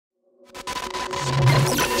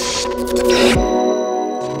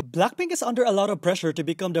Blackpink is under a lot of pressure to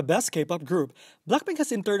become the best K-pop group. Blackpink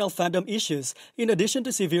has internal fandom issues, in addition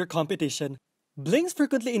to severe competition. Blinks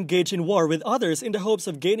frequently engage in war with others in the hopes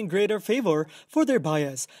of gaining greater favor for their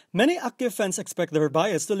bias. Many active fans expect their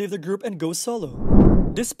bias to leave the group and go solo.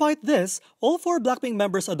 Despite this, all four Blackpink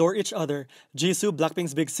members adore each other. Jisoo,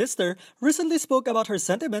 Blackpink's big sister, recently spoke about her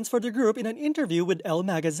sentiments for the group in an interview with Elle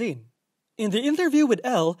magazine. In the interview with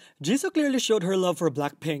Elle, Jisoo clearly showed her love for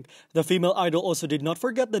Blackpink. The female idol also did not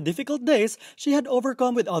forget the difficult days she had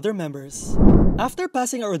overcome with other members. After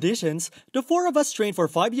passing our auditions, the four of us trained for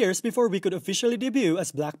 5 years before we could officially debut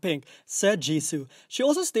as Blackpink, said Jisoo. She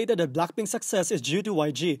also stated that Blackpink's success is due to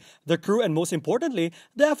YG, the crew, and most importantly,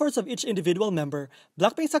 the efforts of each individual member.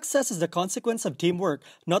 Blackpink's success is the consequence of teamwork,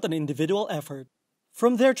 not an individual effort.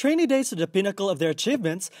 From their trainee days to the pinnacle of their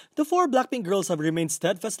achievements, the four Blackpink girls have remained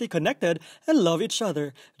steadfastly connected and love each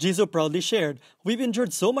other. Jisoo proudly shared, "We've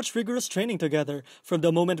endured so much rigorous training together. From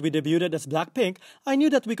the moment we debuted as Blackpink, I knew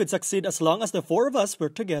that we could succeed as long as the four of us were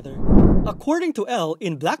together." According to Elle,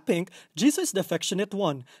 in Blackpink, Jisoo is the affectionate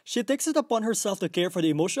one. She takes it upon herself to care for the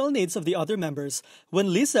emotional needs of the other members.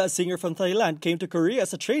 When Lisa, a singer from Thailand, came to Korea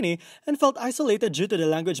as a trainee and felt isolated due to the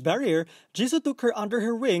language barrier, Jisoo took her under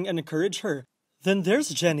her wing and encouraged her. Then there's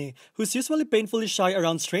Jennie, who's usually painfully shy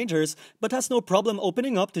around strangers but has no problem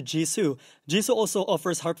opening up to Jisoo. Jisoo also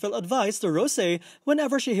offers heartfelt advice to Rose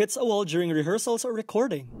whenever she hits a wall during rehearsals or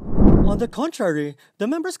recording. On the contrary, the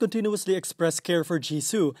members continuously express care for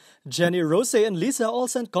Jisoo. Jennie, Rose, and Lisa all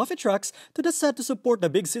sent coffee trucks to the set to support the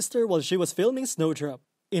big sister while she was filming Snowdrop.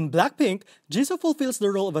 In Blackpink, Jisoo fulfills the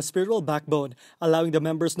role of a spiritual backbone, allowing the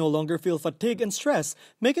members no longer feel fatigue and stress,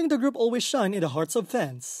 making the group always shine in the hearts of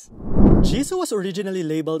fans. Jisoo was originally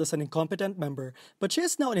labeled as an incompetent member, but she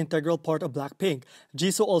is now an integral part of Blackpink.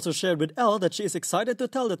 Jisoo also shared with Elle that she is excited to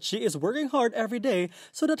tell that she is working hard every day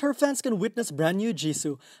so that her fans can witness brand new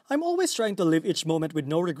Jisoo. "I'm always trying to live each moment with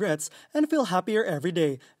no regrets and feel happier every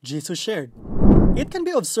day," Jisoo shared. It can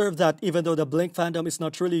be observed that even though the Blink fandom is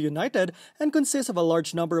not truly united and consists of a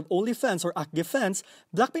large number of OnlyFans or active fans,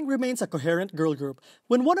 Blackpink remains a coherent girl group.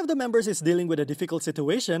 When one of the members is dealing with a difficult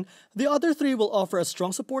situation, the other three will offer a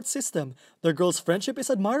strong support system. The girls' friendship is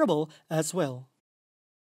admirable as well.